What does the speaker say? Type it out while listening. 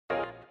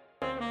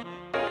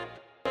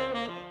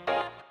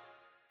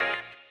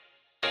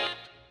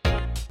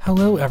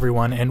Hello,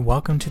 everyone, and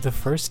welcome to the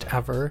first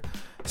ever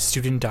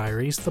Student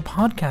Diaries, the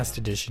podcast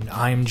edition.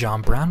 I am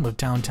John Brown with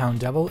Downtown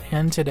Devil,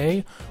 and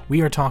today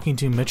we are talking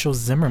to Mitchell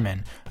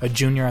Zimmerman, a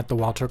junior at the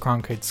Walter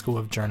Cronkite School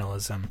of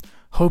Journalism.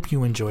 Hope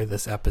you enjoy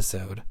this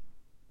episode.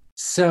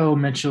 So,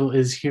 Mitchell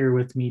is here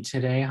with me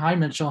today. Hi,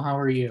 Mitchell. How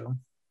are you?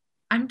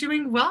 I'm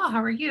doing well.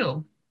 How are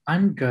you?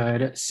 I'm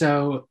good.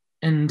 So,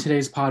 in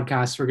today's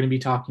podcast, we're going to be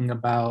talking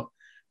about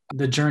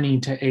the journey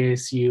to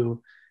ASU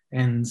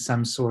and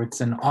some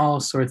sorts and all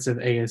sorts of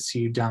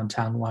ASU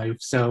downtown life.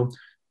 So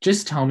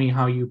just tell me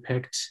how you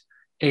picked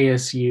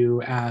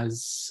ASU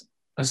as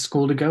a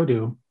school to go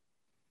to.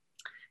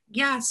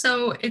 Yeah,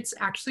 so it's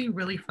actually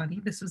really funny.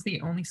 This was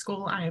the only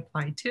school I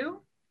applied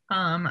to,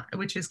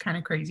 which is kind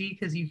of crazy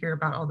because you hear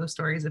about all those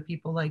stories of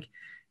people like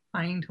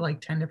applying to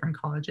like 10 different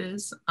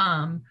colleges.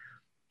 And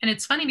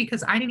it's funny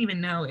because I didn't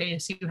even know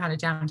ASU had a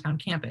downtown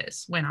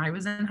campus when I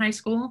was in high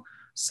school.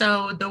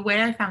 So the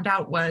way I found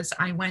out was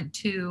I went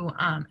to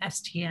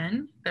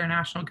STN, their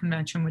national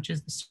convention, which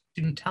is the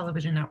Student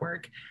Television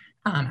Network.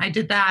 I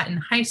did that in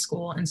high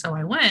school. And so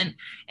I went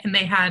and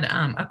they had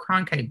a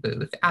Cronkite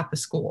booth at the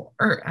school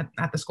or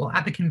at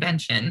the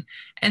convention.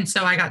 And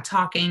so I got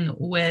talking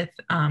with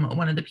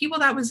one of the people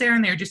that was there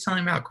and they were just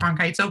telling me about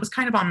Cronkite. So it was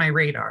kind of on my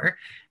radar.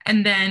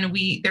 And then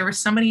there was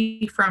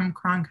somebody from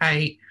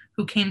Cronkite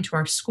who came to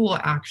our school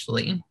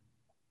actually.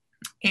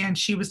 And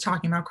she was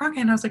talking about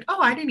Cronkite and I was like, oh,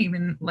 I didn't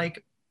even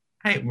like,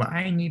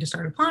 I need to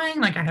start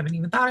applying. Like I haven't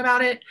even thought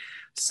about it.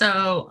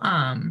 So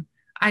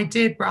I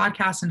did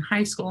broadcast in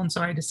high school. And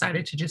so I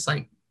decided to just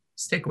like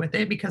stick with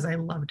it because I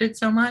loved it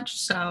so much.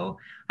 So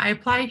I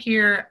applied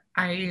here,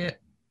 I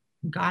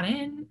got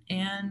in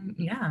and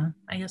yeah,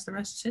 I guess the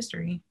rest is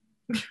history.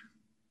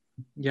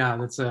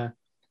 Yeah,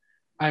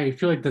 I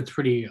feel like that's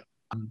pretty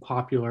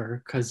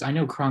popular because I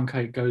know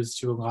Cronkite goes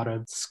to a lot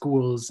of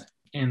schools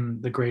in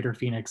the greater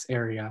Phoenix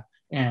area.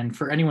 And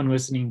for anyone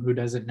listening who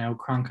doesn't know,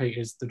 Cronkite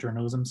is the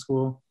journalism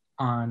school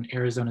on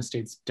Arizona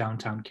State's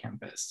downtown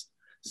campus.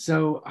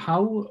 So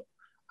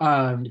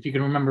if you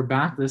can remember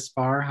back this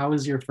far, how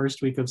was your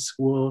first week of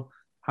school?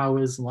 How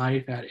was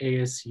life at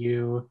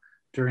ASU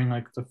during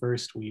like the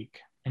first week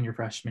in your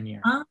freshman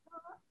year?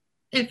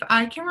 If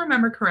I can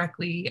remember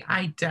correctly,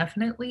 I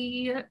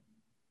definitely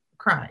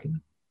cried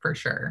for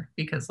sure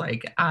because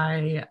like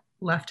I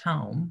left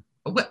home.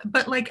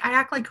 But like I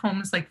act like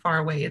home is like far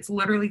away. It's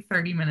literally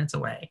 30 minutes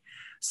away.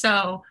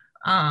 So,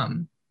 but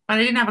I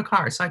didn't have a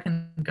car, so I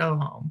couldn't go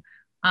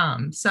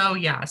home. So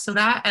yeah, so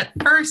that at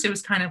first it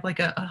was kind of like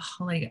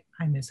like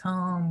I miss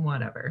home,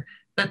 whatever.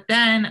 But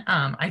then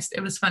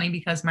it was funny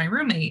because my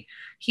roommate,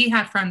 he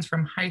had friends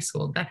from high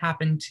school that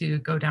happened to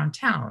go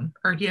downtown,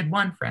 or he had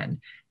one friend,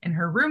 and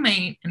her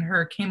roommate and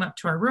her came up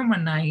to our room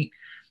one night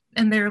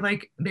and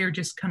they're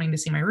just coming to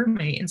see my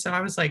roommate. And so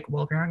I was like,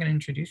 well, if you're not going to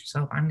introduce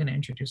yourself, I'm going to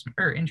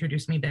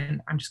introduce me,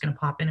 then I'm just going to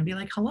pop in and be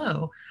like,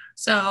 hello.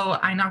 So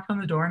I knocked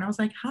on the door and I was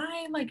like,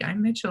 hi, like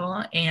I'm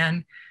Mitchell.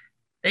 And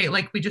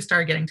we just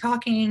started getting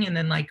talking and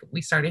then like we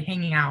started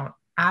hanging out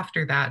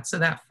after that. So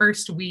that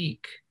first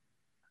week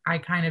I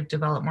kind of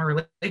developed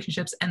more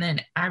relationships. And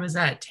then I was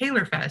at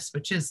Taylor Fest,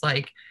 which is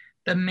like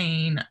the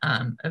main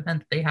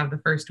event that they have the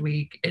first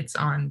week. It's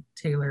on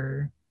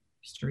Taylor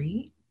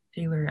Street,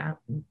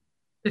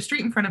 the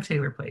street in front of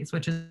Taylor Place,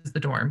 which is the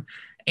dorm.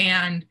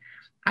 And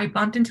I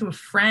bumped into a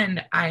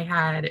friend I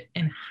had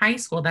in high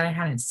school that I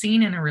hadn't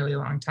seen in a really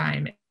long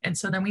time. And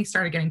so then we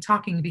started getting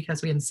talking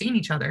because we hadn't seen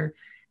each other.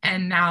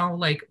 And now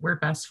like we're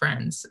best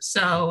friends.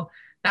 So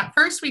that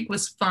first week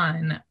was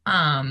fun.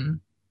 And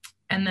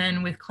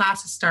then with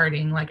classes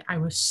starting, like I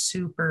was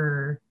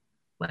super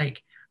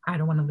like, I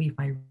don't want to leave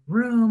my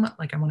room.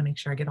 Like I want to make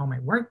sure I get all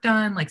my work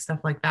done, like stuff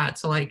like that.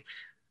 So like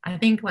I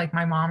think like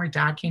my mom or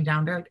dad came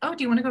down, they're like, oh,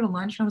 do you want to go to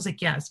lunch? And I was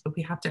like, yes, but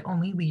we have to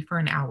only leave for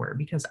an hour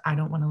because I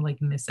don't want to like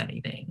miss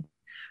anything.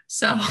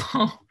 So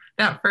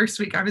that first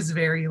week I was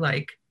very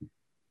like,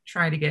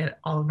 try to get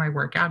all of my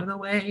work out of the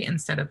way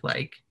instead of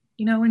like,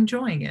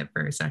 enjoying it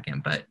for a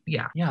second. But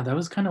yeah. Yeah, that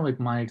was kind of like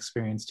my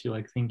experience too,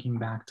 like thinking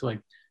back to like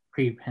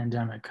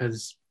pre-pandemic,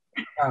 because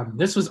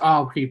this was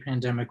all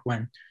pre-pandemic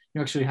when you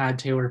actually had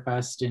Taylor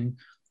Fest and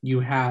you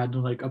had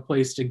like a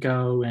place to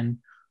go and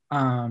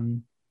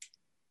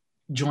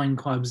join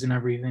clubs and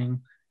everything.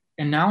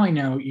 And now I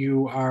know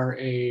you are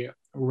a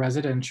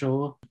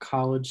residential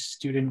college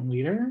student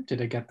leader.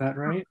 Did I get that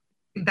right?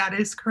 That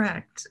is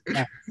correct.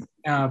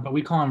 Yeah. But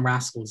we call them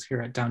rascals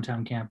here at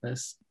downtown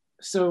campus.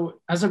 So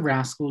as a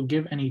rascal,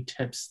 give any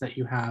tips that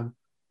you have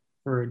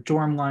for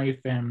dorm life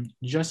and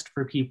just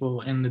for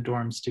people in the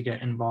dorms to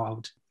get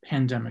involved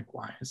pandemic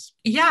wise.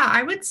 Yeah,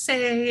 I would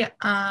say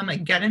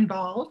get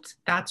involved.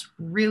 That's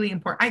really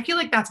important. I feel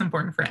like that's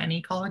important for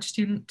any college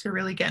student to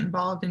really get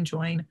involved and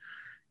join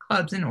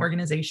clubs and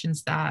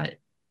organizations so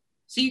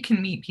you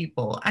can meet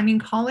people. I mean,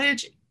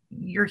 college,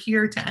 you're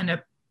here to end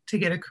up to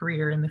get a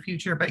career in the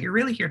future, but you're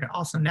really here to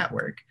also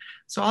network.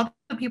 So all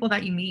the people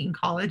that you meet in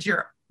college,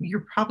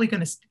 you're probably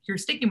going to, you're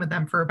sticking with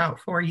them for about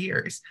 4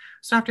 years.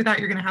 So after that,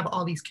 you're going to have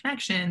all these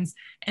connections,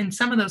 and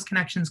some of those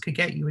connections could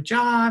get you a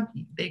job.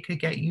 They could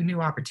get you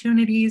new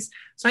opportunities.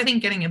 So I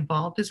think getting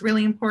involved is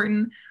really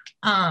important.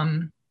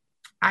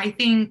 I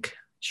think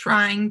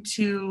trying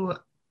to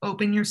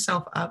open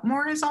yourself up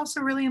more is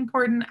also really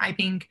important. I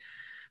think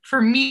for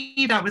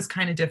me, that was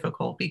kind of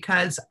difficult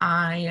because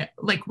I,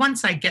 like,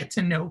 once I get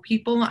to know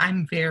people,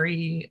 I'm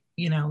very,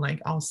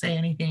 like, I'll say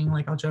anything,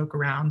 like, I'll joke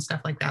around,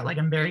 stuff like that. Like,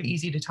 I'm very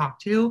easy to talk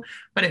to.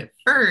 But at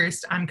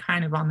first, I'm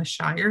kind of on the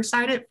shyer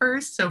side at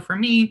first. So for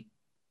me,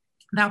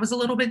 that was a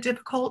little bit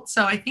difficult.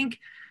 So I think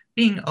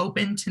being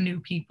open to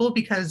new people,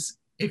 because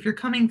if you're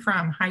coming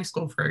from high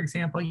school, for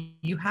example,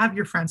 you have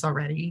your friends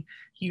already.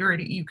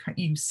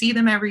 You see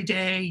them every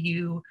day.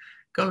 You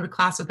go to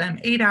class with them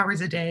 8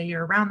 hours a day.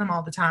 You're around them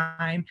all the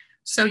time.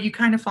 So you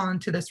kind of fall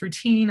into this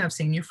routine of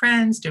seeing your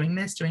friends, doing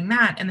this, doing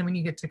that. And then when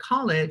you get to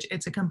college,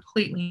 it's a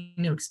completely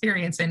new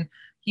experience. And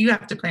you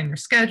have to plan your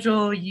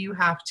schedule. You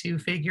have to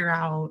figure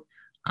out,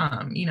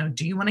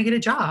 do you want to get a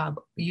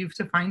job? You have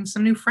to find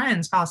some new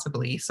friends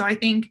possibly. So I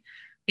think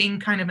being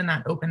kind of in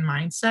that open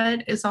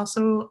mindset is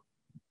also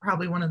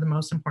probably one of the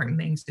most important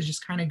things, is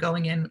just kind of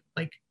going in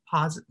like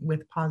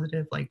with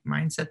positive like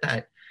mindset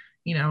that,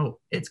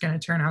 it's going to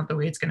turn out the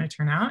way it's going to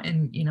turn out.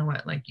 And you know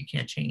what, like, you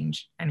can't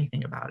change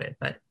anything about it.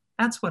 But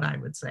that's what I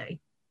would say.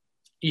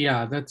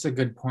 Yeah, that's a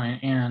good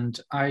point. And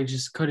I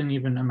just couldn't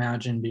even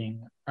imagine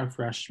being a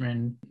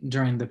freshman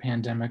during the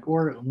pandemic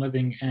or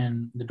living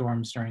in the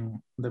dorms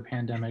during the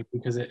pandemic,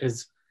 because it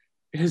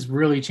has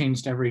really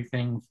changed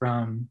everything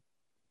from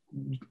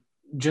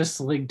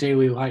just like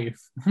daily life,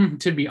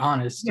 to be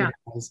honest. Yeah.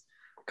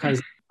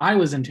 Because I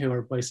was in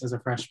Taylor Place as a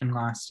freshman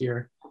last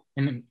year,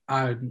 and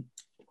I'm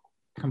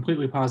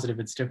completely positive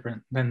it's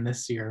different than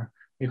this year.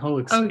 The whole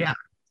experience. Oh, yeah.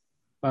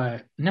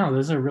 But no,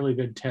 those are really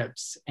good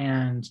tips.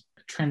 And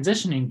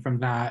transitioning from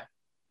that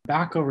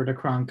back over to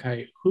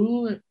Cronkite,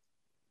 who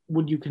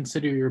would you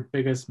consider your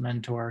biggest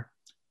mentor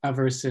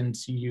ever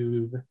since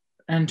you've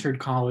entered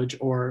college,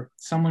 or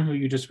someone who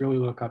you just really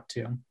look up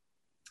to?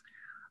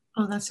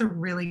 Oh, that's a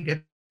really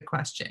good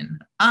question.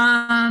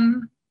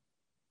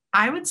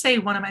 I would say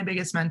one of my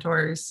biggest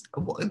mentors,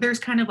 there's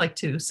kind of like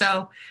two.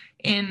 So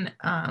in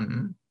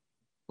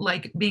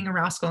like being a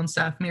rascal and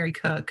stuff, Mary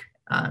Cook,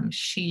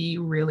 she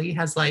really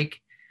has like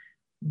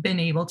been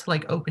able to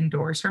like open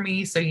doors for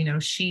me. So,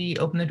 she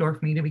opened the door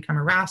for me to become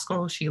a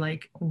rascal. She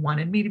like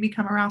wanted me to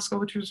become a rascal,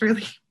 which was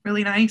really,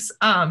 really nice.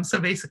 So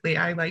basically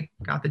I like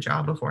got the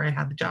job before I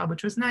had the job,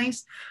 which was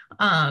nice.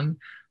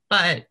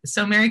 But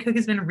so Mary Cook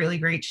has been really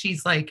great.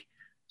 She's like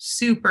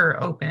super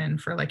open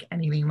for like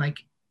anything, like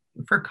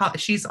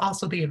she's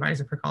also the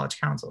advisor for college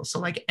council. So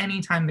like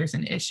anytime there's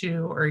an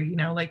issue or,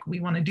 like we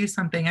want to do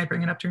something, I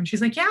bring it up to her and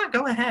she's like, yeah,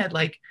 go ahead.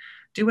 Like,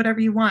 do whatever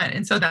you want.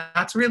 And so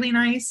that's really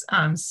nice.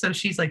 So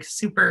she's like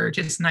super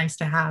just nice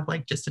to have,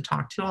 like, just to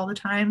talk to all the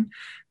time.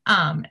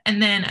 And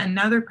then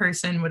another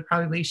person would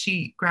probably,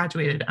 she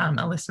graduated,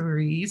 Alyssa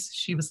Ruiz.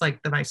 She was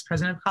like the vice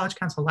president of college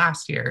council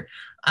last year.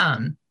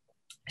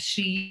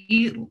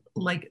 She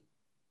like,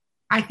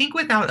 I think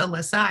without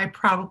Alyssa, I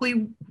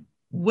probably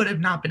would have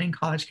not been in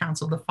college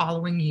council the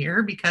following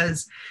year,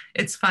 because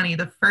it's funny,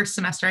 the first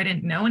semester I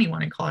didn't know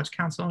anyone in college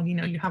council, and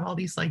you have all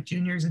these like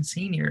juniors and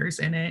seniors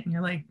in it, and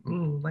you're like,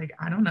 ooh, like,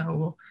 I don't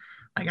know,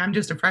 like, I'm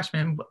just a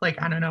freshman, but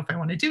like, I don't know if I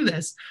want to do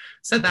this.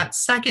 So that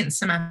second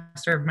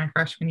semester of my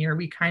freshman year,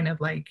 we kind of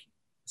like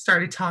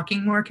started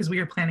talking more because we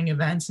were planning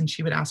events and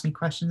she would ask me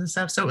questions and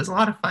stuff. So it was a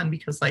lot of fun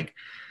because like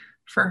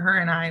for her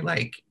and I,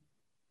 like,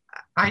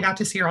 I got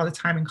to see her all the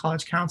time in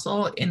college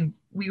council, and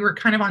we were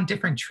kind of on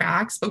different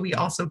tracks, but we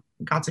also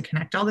got to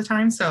connect all the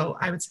time. So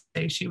I would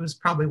say she was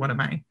probably one of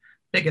my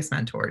biggest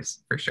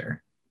mentors for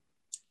sure.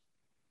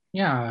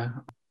 Yeah.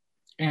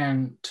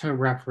 And to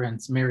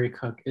reference, Mary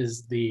Cook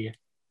is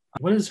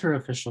what is her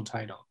official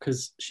title?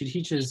 Because she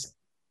teaches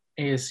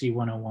ASC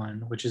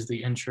 101, which is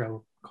the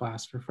intro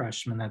class for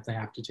freshmen that they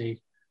have to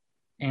take.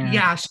 And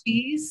yeah,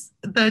 she's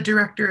the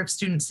director of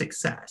student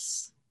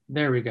success.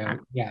 There we go.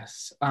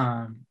 Yes.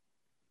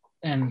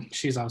 And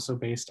she's also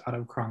based out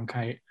of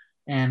Cronkite.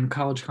 And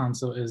College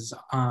Council is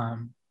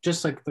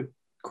just like the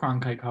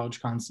Cronkite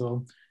College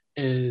Council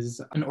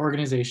is an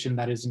organization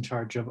that is in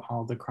charge of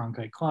all the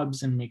Cronkite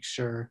clubs and makes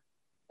sure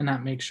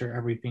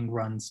everything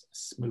runs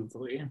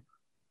smoothly.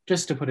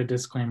 Just to put a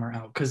disclaimer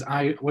out, because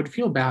I would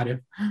feel bad if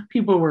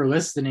people were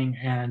listening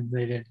and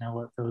they didn't know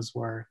what those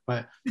were.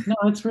 But no,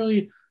 that's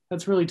really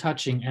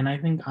touching. And I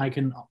think I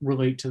can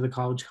relate to the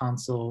College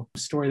Council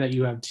story that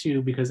you have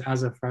too, because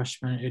as a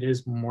freshman, it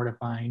is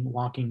mortifying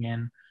walking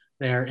in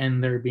there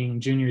and there being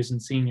juniors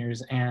and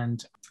seniors,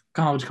 and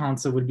College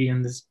Council would be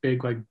in this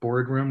big like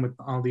boardroom with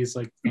all these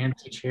like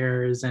fancy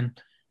chairs, and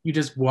you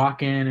just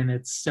walk in and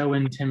it's so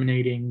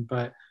intimidating.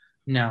 But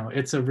no,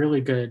 it's a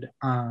really good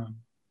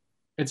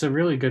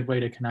way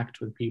to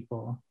connect with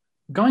people.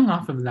 Going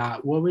off of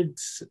that,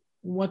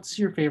 what's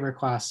your favorite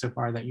class so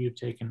far that you've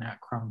taken at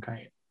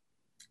Cronkite?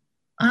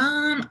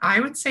 I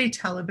would say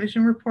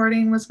television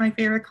reporting was my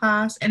favorite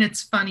class. And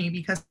it's funny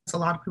because a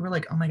lot of people are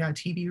like, oh my God,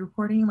 TV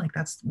reporting, like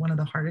that's one of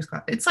the hardest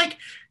class. It's like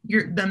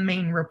you're the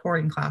main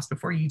reporting class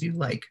before you do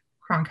like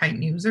Cronkite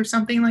News or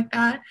something like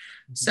that.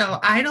 So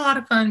I had a lot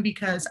of fun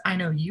because I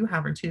know you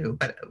have her too,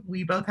 but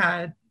we both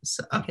had,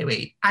 okay,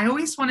 wait, I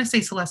always want to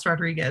say Celeste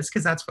Rodriguez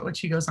because that's what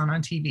she goes on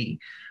TV,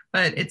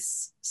 but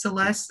it's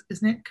Celeste,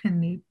 isn't it?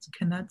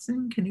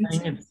 Knudsen? I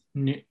think it's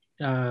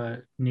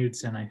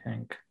Knudsen, I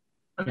think.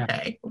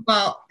 Okay. Yeah.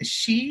 Well,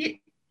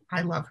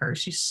 I love her.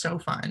 She's so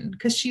fun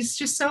because she's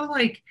just so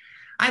like,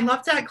 I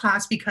loved that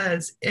class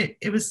because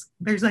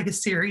there's like a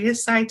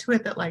serious side to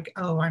it that like,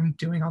 oh, I'm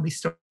doing all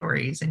these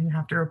stories and you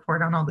have to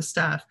report on all the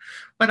stuff.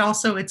 But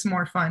also it's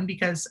more fun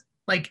because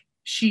like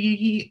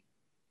she's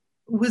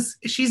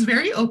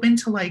very open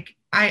to like,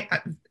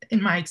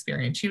 in my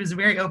experience, she was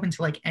very open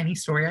to like any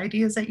story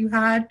ideas that you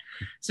had.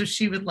 So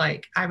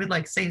I would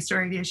like say a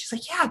story idea. She's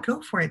like, yeah,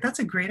 go for it. That's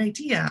a great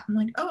idea. I'm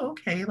like, oh,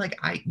 okay. Like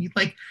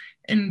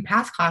in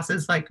past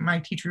classes, like my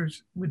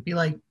teachers would be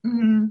like,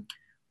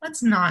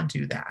 let's not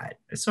do that.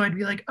 So I'd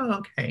be like, oh,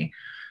 okay.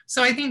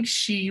 So I think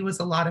she was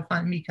a lot of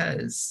fun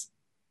because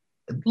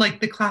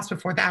like the class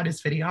before that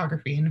is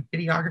videography, and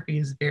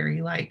videography is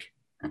very like,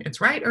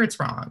 it's right or it's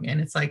wrong. And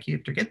it's like, you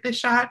have to get this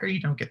shot or you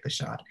don't get the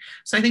shot.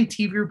 So I think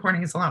TV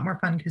reporting is a lot more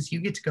fun because you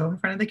get to go in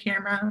front of the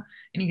camera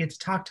and you get to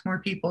talk to more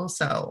people.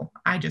 So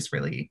I just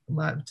really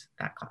loved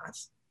that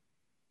class.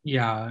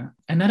 Yeah.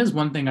 And that is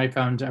one thing I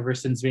found ever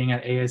since being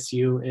at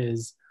ASU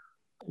is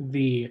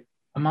the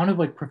amount of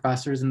like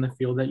professors in the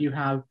field that you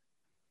have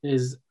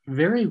is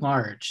very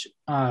large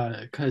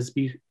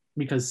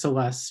because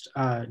Celeste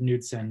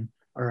Knudsen,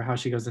 or how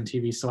she goes on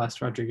TV,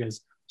 Celeste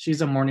Rodriguez,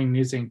 she's a morning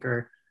news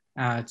anchor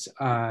at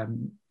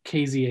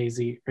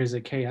KZAZ, or is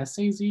it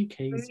KSAZ?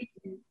 KZ?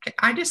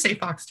 I just say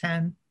Fox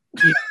 10.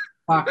 Yeah,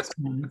 Fox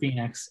 10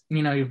 Phoenix.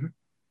 You know,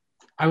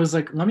 I was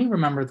like, let me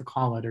remember the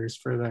call letters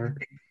for their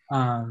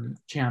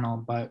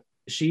channel, but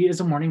she is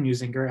a morning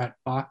news anchor at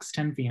Fox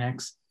 10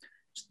 Phoenix.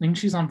 I think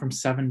she's on from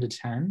 7 to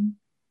 10,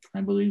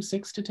 I believe,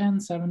 6 to 10,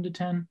 7 to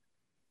 10.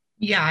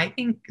 Yeah, I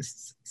think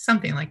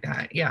something like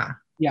that. Yeah.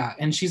 Yeah,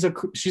 and she's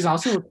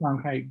also a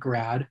Cronkite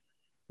grad,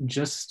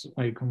 just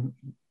like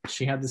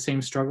she had the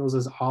same struggles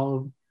as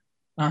all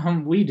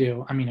of we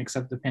do. I mean,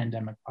 except the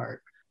pandemic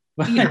part.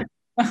 But, yeah.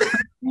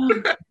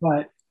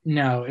 But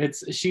no,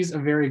 she's a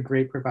very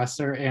great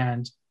professor,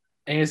 and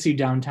ASU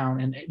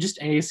downtown and just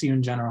ASU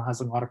in general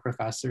has a lot of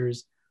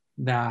professors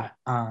that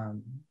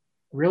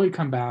really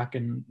come back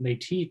and they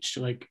teach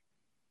like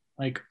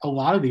a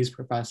lot of these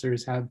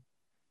professors have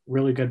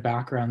really good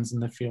backgrounds in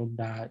the field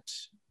that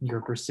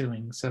you're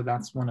pursuing. So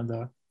that's one of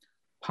the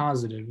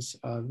positives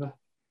of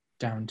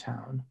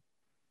downtown.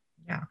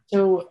 Yeah.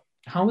 So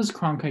how is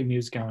Cronkite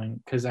News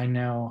going? Because I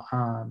know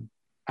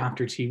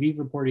after TV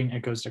reporting,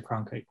 it goes to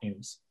Cronkite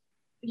News.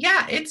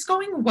 Yeah, it's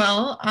going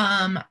well.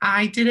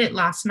 I did it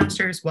last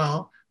semester as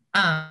well.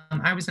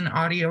 I was an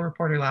audio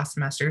reporter last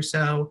semester.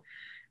 So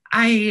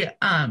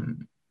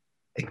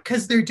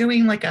because they're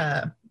doing like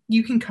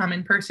you can come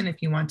in person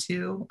if you want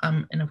to.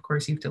 And of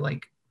course you have to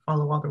like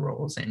follow all the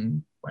rules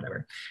and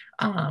whatever.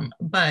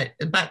 But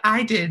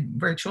I did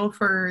virtual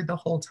for the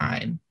whole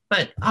time.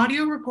 But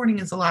audio reporting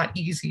is a lot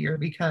easier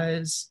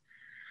because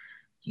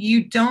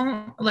you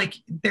don't like,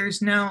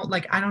 there's no,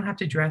 like, I don't have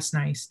to dress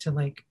nice to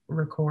like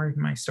record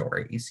my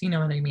stories. You know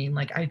what I mean?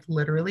 Like I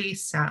literally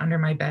sat under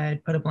my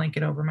bed, put a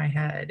blanket over my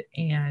head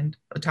and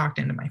talked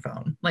into my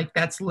phone. Like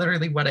that's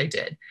literally what I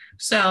did.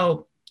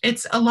 So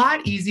it's a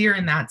lot easier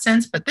in that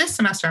sense. But this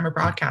semester I'm a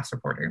broadcast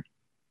reporter.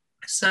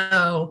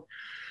 So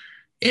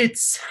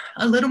it's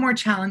a little more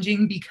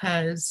challenging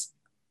because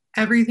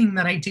everything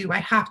that I do, I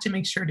have to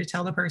make sure to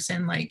tell the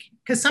person, like,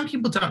 because some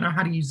people don't know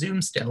how to use Zoom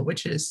still,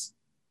 which is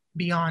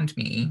beyond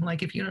me.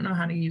 Like, if you don't know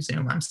how to use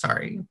Zoom, I'm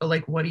sorry, but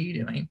like, what are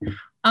you doing?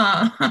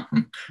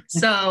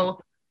 So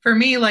for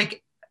me,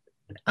 like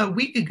a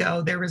week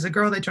ago, there was a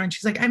girl that joined.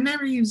 She's like, I've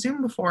never used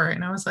Zoom before.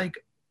 And I was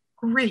like,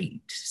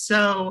 great.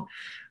 So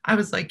I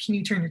was like, can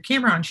you turn your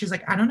camera on? She's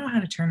like, I don't know how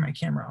to turn my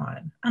camera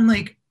on. I'm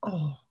like,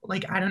 oh,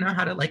 like, I don't know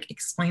how to like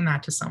explain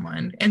that to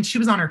someone. And she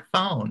was on her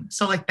phone.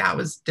 So like, that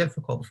was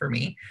difficult for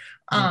me.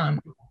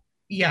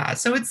 Yeah.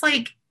 So it's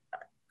like,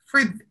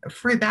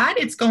 for that,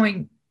 it's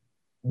going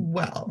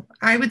well.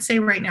 I would say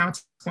right now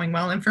it's going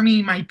well. And for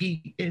me, my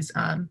beat is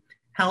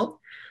health.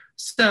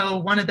 So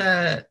one of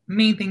the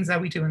main things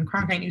that we do in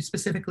Cronkite News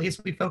specifically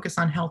is we focus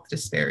on health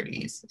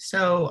disparities.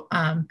 So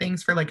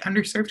things for like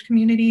underserved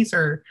communities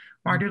or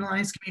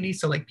marginalized communities.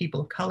 So like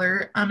people of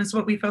color is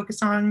what we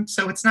focus on.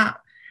 So it's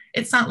not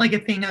like a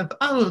thing of,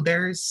 oh,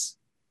 there's,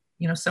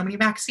 so many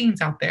vaccines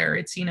out there.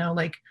 It's,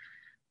 like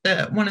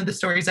one of the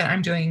stories that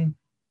I'm doing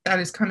that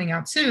is coming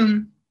out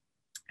soon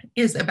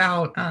is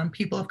about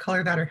people of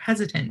color that are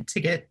hesitant to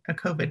get a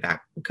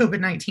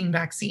COVID-19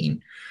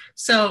 vaccine.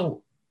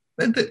 So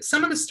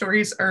some of the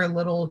stories are a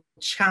little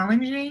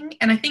challenging,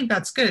 and I think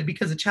that's good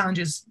because it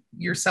challenges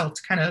yourself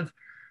to kind of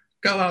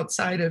go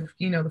outside of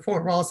the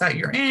four walls that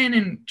you're in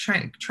and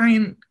try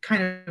and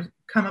kind of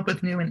come up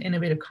with new and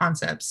innovative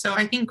concepts. So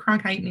I think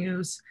Cronkite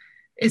News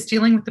is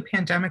dealing with the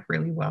pandemic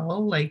really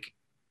well.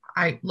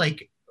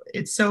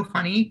 It's so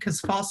funny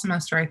because fall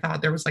semester, I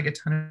thought there was like a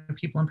ton of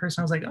people in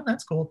person. I was like, oh,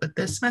 that's cool. But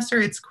this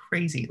semester, it's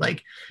crazy.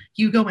 Like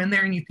you go in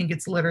there and you think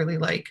it's literally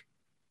like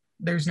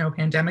there's no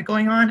pandemic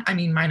going on. I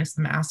mean, minus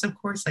the mask, of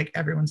course, like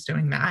everyone's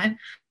doing that.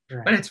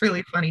 Right. But it's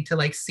really funny to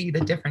like see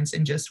the difference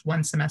in just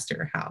one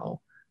semester,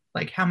 how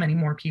many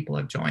more people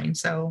have joined.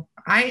 So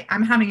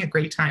I'm having a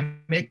great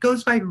time. It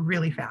goes by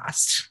really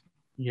fast.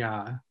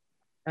 Yeah,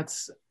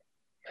 that's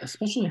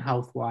especially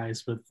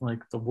health-wise with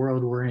like the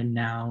world we're in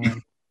now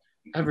and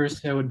ever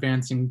so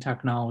advancing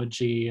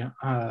technology.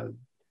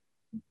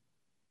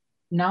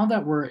 Now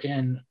that we're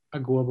in a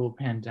global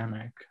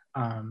pandemic,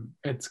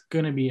 it's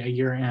going to be a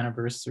year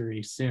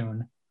anniversary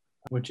soon,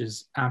 which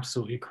is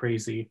absolutely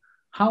crazy.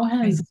 How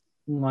has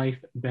life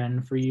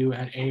been for you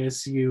at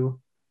ASU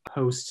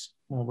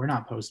well, we're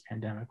not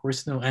post-pandemic, we're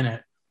still in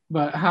it,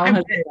 but how has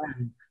it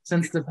been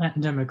since the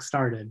pandemic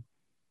started?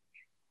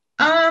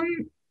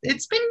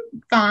 It's been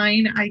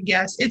fine, I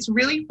guess. It's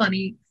really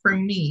funny for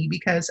me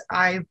because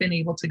I've been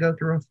able to go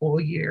through a full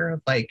year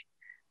of like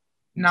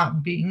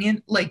not being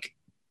in like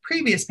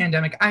previous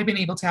pandemic. I've been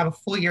able to have a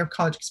full year of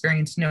college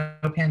experience, no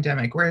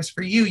pandemic. Whereas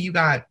for you, you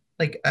got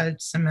like a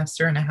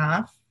semester and a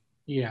half.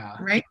 Yeah.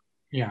 Right?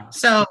 Yeah.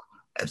 So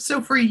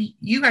for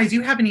you guys,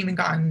 you haven't even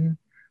gotten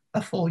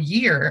a full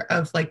year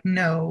of like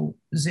no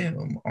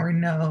Zoom or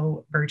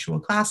no virtual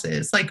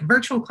classes. Like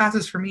virtual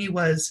classes for me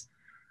was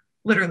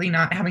literally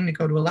not having to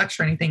go to a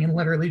lecture or anything and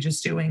literally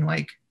just doing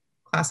like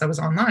class that was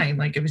online.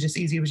 Like it was just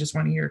easy. It was just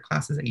one of your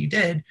classes that you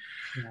did.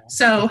 Yeah.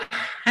 So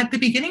at the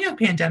beginning of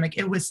the pandemic,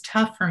 it was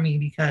tough for me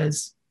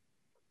because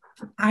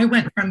I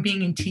went from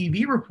being in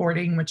TV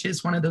reporting, which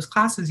is one of those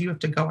classes you have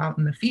to go out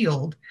in the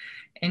field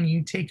and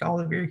you take all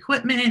of your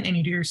equipment and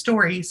you do your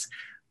stories.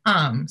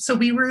 So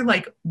we were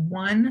like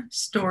one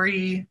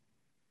story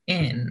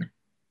in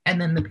and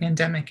then the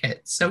pandemic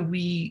hit. So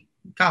we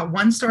got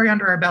one story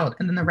under our belt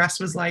and then the rest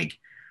was like,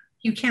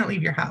 you can't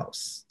leave your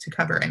house to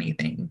cover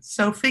anything.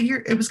 So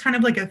it was kind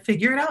of like a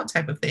figure it out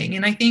type of thing.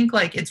 And I think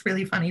like it's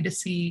really funny to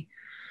see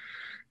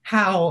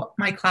how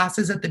my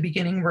classes at the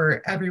beginning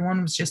where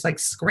everyone was just like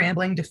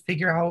scrambling to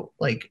figure out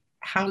like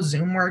how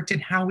Zoom worked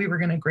and how we were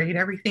going to grade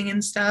everything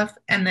and stuff.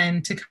 And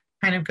then to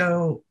kind of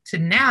go to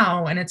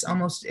now, and it's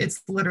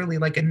literally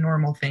like a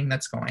normal thing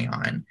that's going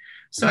on.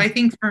 So I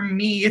think for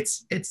me,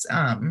 it's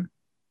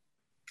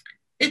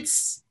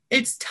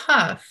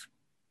tough.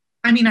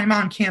 I mean, I'm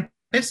on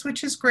campus,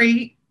 which is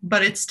great,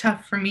 but it's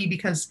tough for me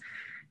because,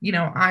 you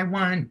know,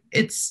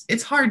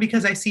 it's hard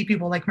because I see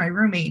people like my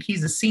roommate,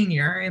 he's a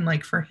senior, and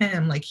like for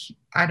him, like,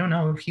 I don't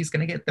know if he's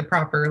going to get the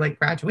proper like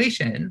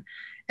graduation.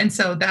 And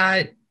so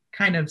that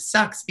kind of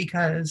sucks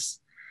because,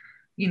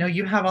 you know,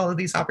 you have all of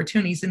these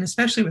opportunities, and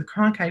especially with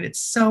Cronkite, it's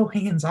so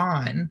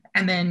hands-on.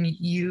 And then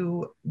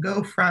you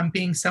go from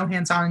being so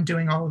hands-on and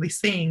doing all of these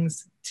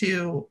things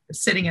to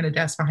sitting at a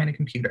desk behind a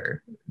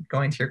computer,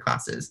 going to your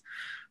classes.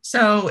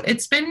 So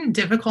it's been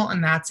difficult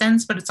in that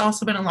sense, but it's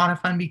also been a lot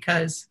of fun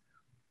because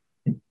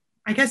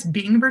I guess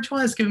being virtual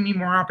has given me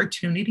more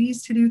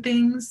opportunities to do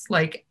things.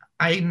 Like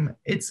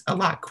it's a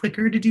lot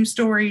quicker to do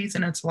stories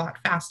and it's a lot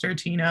faster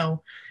to, you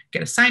know,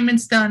 get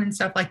assignments done and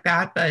stuff like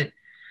that. But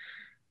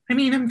I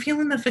mean, I'm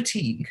feeling the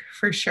fatigue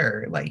for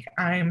sure. Like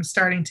I'm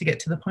starting to get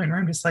to the point where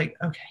I'm just like,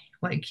 okay,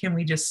 like, can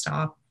we just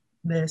stop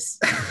this?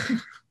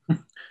 But,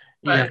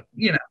 yeah.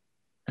 You know.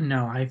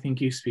 No, I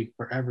think you speak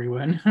for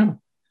everyone.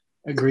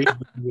 Agree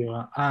with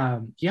you.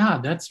 Yeah,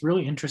 that's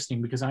really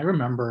interesting because I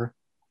remember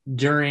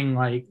during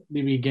like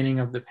the beginning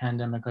of the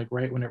pandemic, like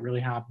right when it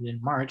really happened in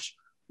March,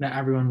 that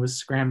everyone was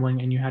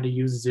scrambling and you had to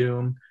use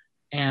Zoom.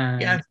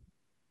 And yeah.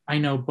 I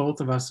know both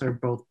of us are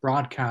both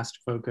broadcast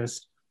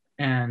focused,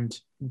 and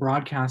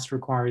broadcast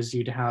requires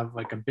you to have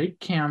like a big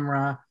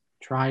camera,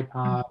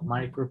 tripod,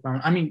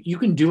 microphone. I mean, you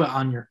can do it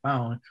on your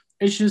phone.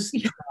 It's just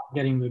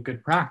getting the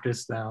good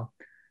practice though.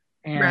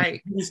 And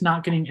just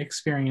not getting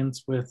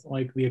experience with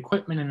like the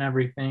equipment and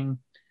everything.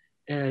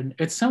 And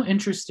it's so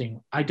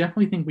interesting. I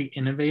definitely think we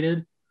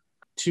innovated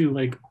to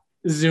like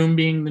Zoom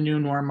being the new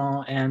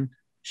normal and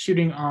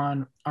shooting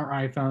on our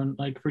iPhone.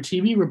 Like for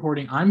TV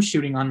reporting, I'm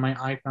shooting on my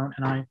iPhone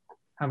and I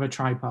have a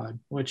tripod,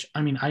 which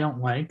I mean, I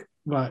don't like,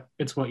 but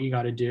it's what you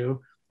got to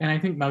do. And I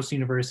think most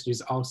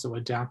universities also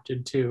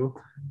adapted too,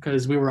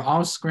 because we were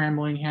all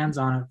scrambling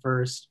hands-on at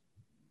first.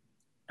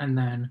 And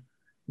then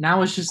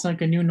now it's just like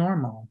a new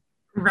normal.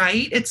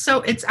 Right. It's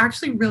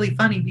actually really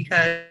funny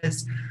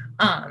because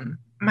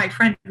my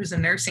friend who's a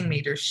nursing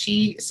major,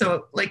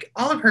 so like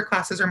all of her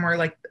classes are more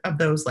like of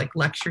those like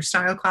lecture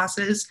style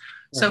classes.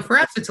 Right. So for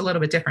us, it's a little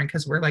bit different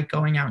because we're like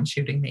going out and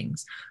shooting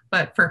things.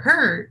 But for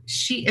her,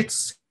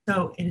 it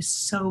is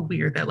so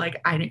weird that like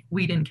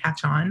we didn't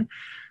catch on.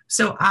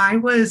 So I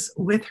was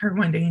with her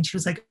one day and she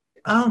was like,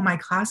 oh, my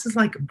class is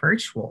like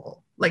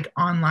virtual, like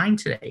online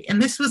today. And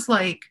this was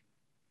like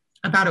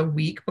about a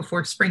week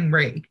before spring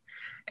break.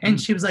 And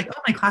she was like,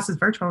 oh, my class is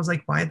virtual. I was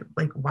like,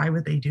 why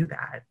would they do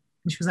that?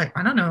 And she was like,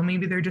 I don't know.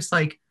 Maybe they're just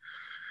like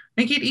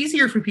make it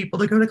easier for people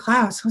to go to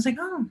class. I was like,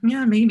 oh,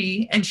 yeah,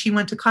 maybe. And she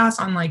went to class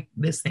on like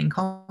this thing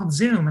called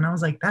Zoom. And I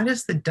was like, that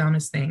is the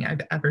dumbest thing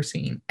I've ever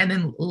seen. And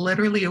then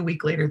literally a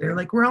week later, they're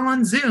like, we're all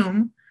on Zoom.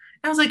 And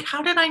I was like,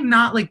 how did I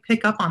not like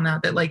pick up on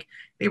that? That like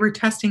they were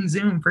testing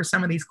Zoom for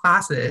some of these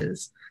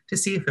classes to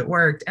see if it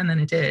worked. And then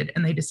it did.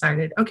 And they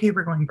decided, okay,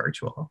 we're going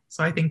virtual.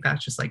 So I think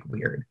that's just like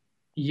weird.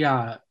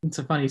 Yeah, it's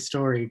a funny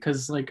story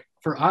because like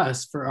for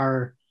us, for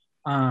our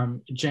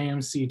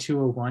JMC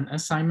 201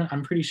 assignment,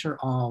 I'm pretty sure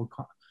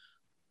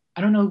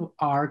I don't know if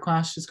our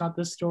class just got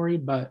this story,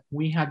 but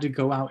we had to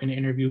go out and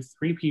interview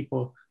 3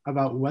 people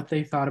about what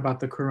they thought about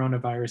the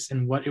coronavirus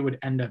and what it would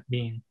end up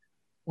being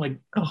like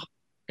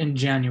in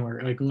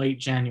January, like late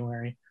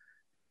January.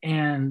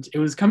 And it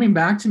was coming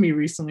back to me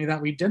recently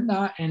that we did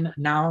that. And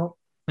now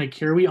like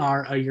here we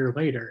are a year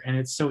later. And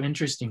it's so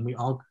interesting. We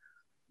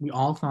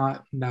all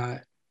thought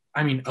that,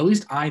 I mean, at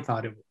least I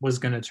thought it was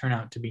going to turn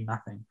out to be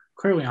nothing.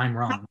 Clearly I'm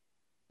wrong.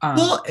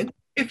 Well,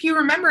 if you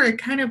remember, it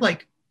kind of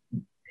like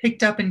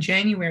picked up in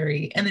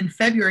January and then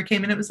February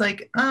came and it was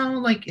like, oh,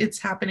 like it's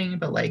happening,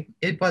 but like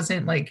it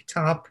wasn't like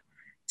top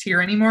tier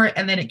anymore.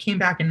 And then it came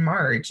back in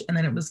March and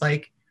then it was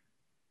like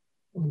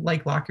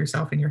lock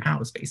yourself in your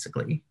house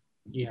basically.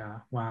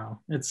 Yeah, wow.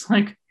 It's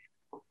like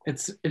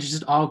it's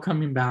just all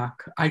coming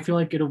back. I feel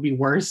like it'll be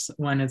worse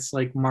when it's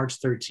like March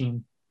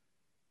 13th.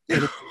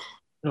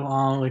 It'll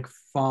all like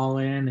fall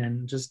in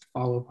and just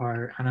fall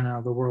apart. I don't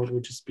know. The world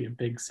would just be a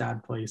big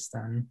sad place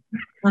then.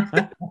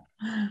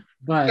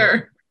 But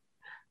Sure.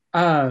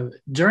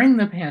 during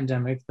the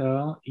pandemic,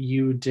 though,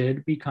 you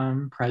did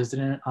become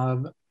president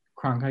of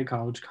Cronkite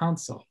College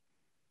Council,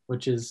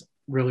 which is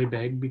really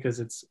big because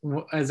it's,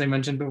 as I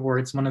mentioned before,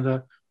 it's one of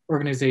the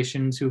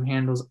organizations who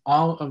handles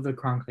all of the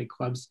Cronkite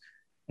clubs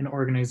and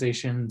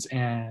organizations.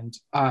 And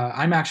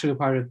I'm actually a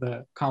part of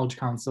the College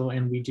Council,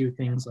 and we do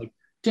things like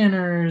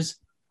dinners,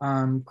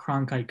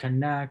 Cronkite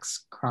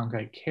Connects,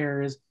 Cronkite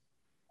Cares,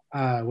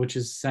 which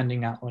is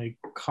sending out like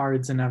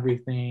cards and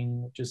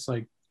everything, just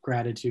like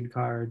gratitude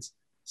cards.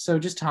 So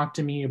just talk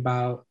to me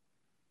about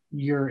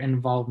your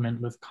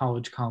involvement with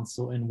College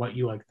Council and what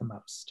you like the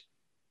most.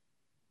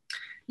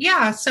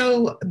 Yeah,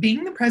 so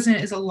being the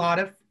president is a lot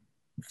of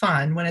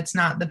fun when it's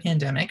not the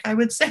pandemic, I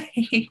would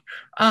say,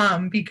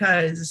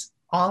 because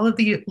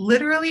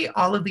literally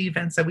all of the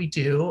events that we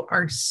do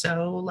are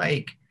so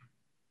like,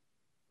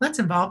 let's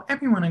involve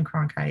everyone in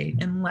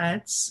Cronkite and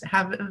let's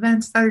have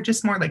events that are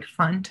just more like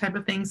fun type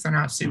of things. They're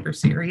not super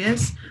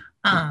serious.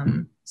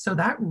 So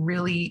that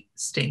really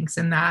stinks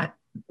in that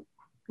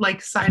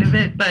like side of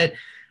it. But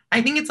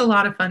I think it's a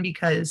lot of fun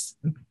because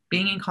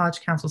being in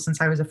College Council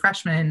since I was a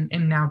freshman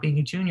and now being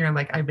a junior,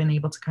 like I've been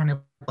able to kind of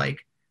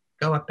like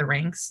go up the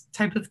ranks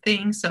type of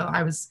thing. So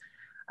I was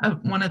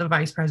one of the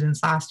vice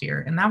presidents last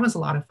year, and that was a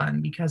lot of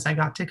fun because I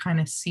got to kind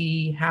of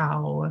see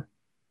how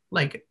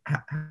like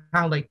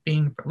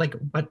being like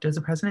what does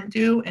a president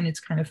do, and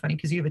it's kind of funny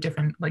because you have a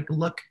different like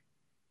look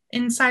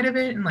inside of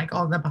it and like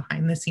all the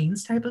behind the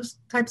scenes types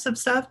of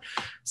stuff.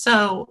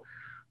 So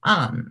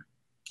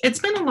it's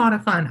been a lot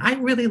of fun. I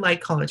really like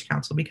College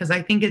Council because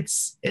I think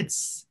it's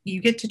you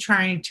get to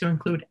try to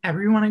include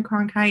everyone in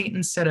Cronkite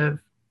instead of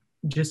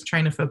just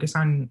trying to focus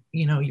on,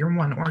 you know, your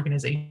one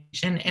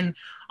organization. And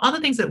all the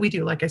things that we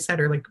do, like I said,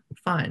 are like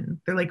fun.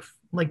 They're like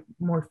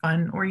more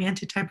fun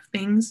oriented type of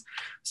things.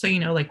 So, you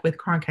know, like with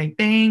Cronkite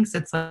Banks,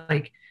 it's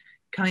like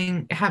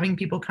having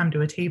people come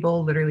to a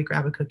table, literally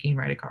grab a cookie and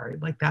write a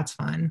card. Like that's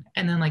fun.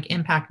 And then like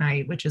Impact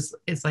Night, which is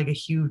like a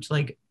huge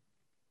like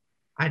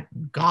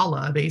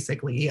gala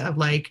basically of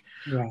like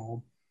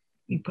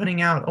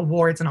putting out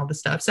awards and all this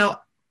stuff. So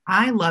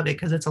I love it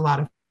because it's a lot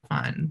of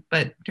fun.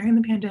 But during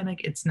the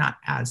pandemic, it's not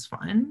as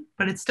fun,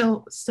 but it's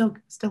still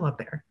up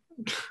there.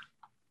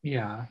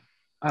 Yeah.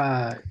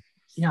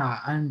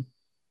 And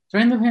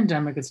during the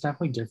pandemic, it's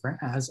definitely different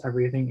as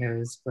everything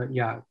is. But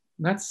yeah,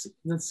 that's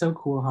so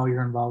cool how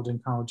you're involved in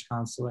College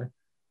Council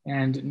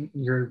and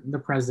you're the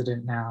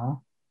president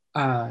now.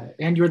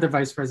 And you were the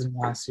vice president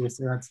last year.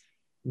 So that's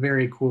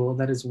very cool.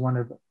 That is one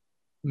of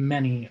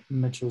many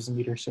Mitchell's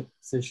leadership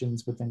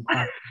positions within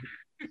Cronkite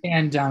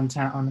and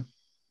downtown.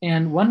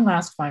 And one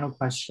last final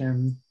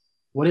question.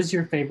 What is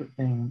your favorite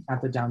thing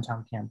at the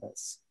downtown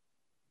campus?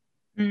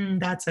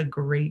 That's a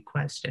great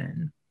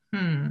question.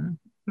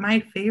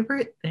 My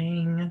favorite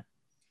thing,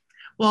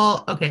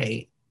 well,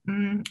 okay.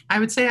 I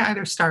would say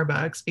either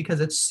Starbucks because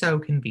it's so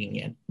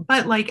convenient.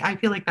 But like, I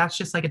feel like that's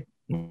just like a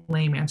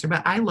lame answer.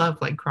 But I love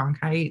like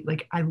Cronkite.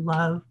 Like I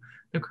love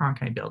the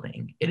Cronkite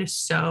building. It is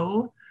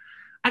so,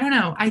 I don't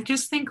know. I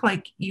just think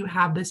like you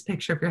have this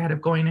picture of your head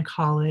of going to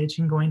college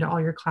and going to all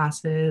your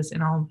classes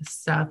and all this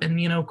stuff. And,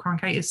 you know,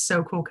 Cronkite is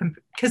so cool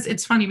because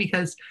it's funny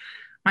because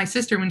my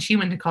sister, when she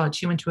went to college,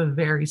 she went to a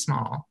very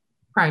small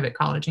private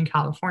college in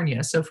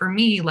California. So for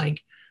me, like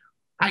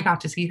I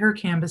got to see her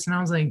campus and I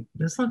was like,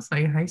 this looks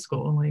like high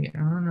school. Like, I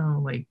don't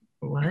know, like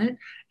what?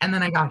 And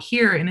then I got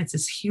here and it's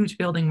this huge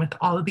building with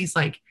all of these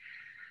like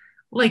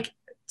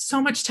so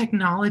much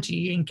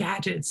technology and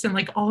gadgets and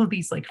like all of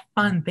these like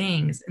fun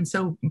things. And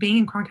so being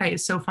in Cronkite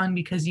is so fun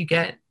because you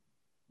get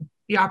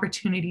the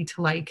opportunity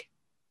to like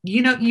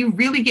you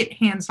really get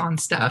hands-on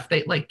stuff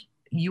that like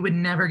you would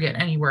never get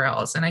anywhere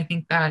else. And I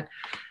think that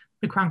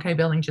the Cronkite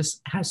building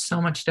just has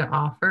so much to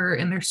offer.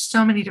 And there's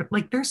so many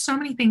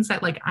things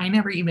that like I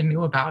never even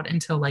knew about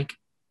until like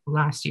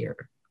last year.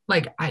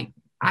 Like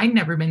I'd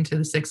never been to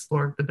the sixth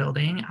floor of the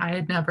building. I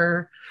had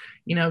never,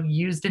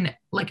 used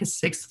a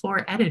sixth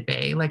floor edit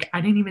bay. Like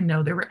I didn't even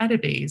know there were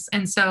edit bays.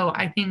 And so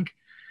I think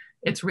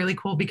it's really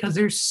cool because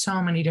there's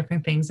so many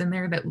different things in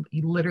there that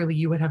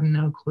you would have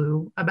no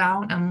clue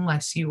about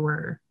unless you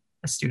were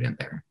a student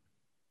there.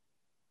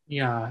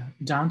 Yeah,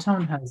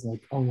 downtown has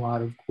like a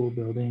lot of cool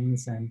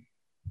buildings and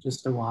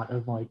just a lot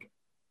of like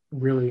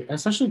really,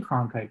 especially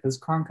Cronkite, because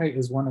Cronkite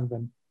is one of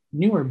the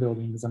newer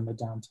buildings on the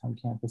downtown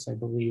campus, I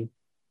believe.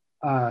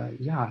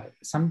 Yeah,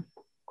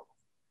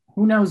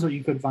 who knows what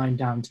you could find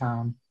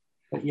downtown,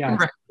 but yeah,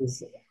 Right.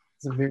 it's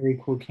a very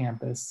cool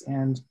campus.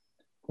 And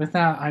with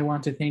that, I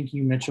want to thank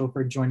you, Mitchell,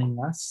 for joining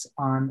us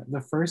on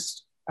the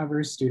first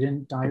ever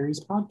Student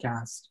Diaries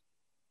podcast.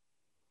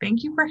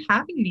 Thank you for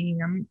having me.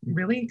 I'm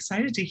really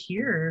excited to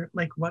hear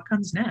like what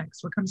comes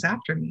next, what comes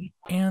after me.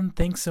 And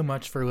thanks so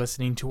much for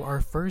listening to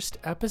our first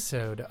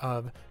episode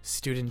of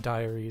Student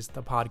Diaries,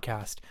 the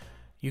podcast.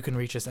 You can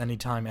reach us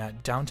anytime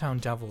at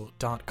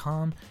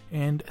downtowndevil.com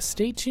and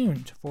stay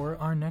tuned for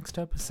our next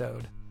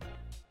episode.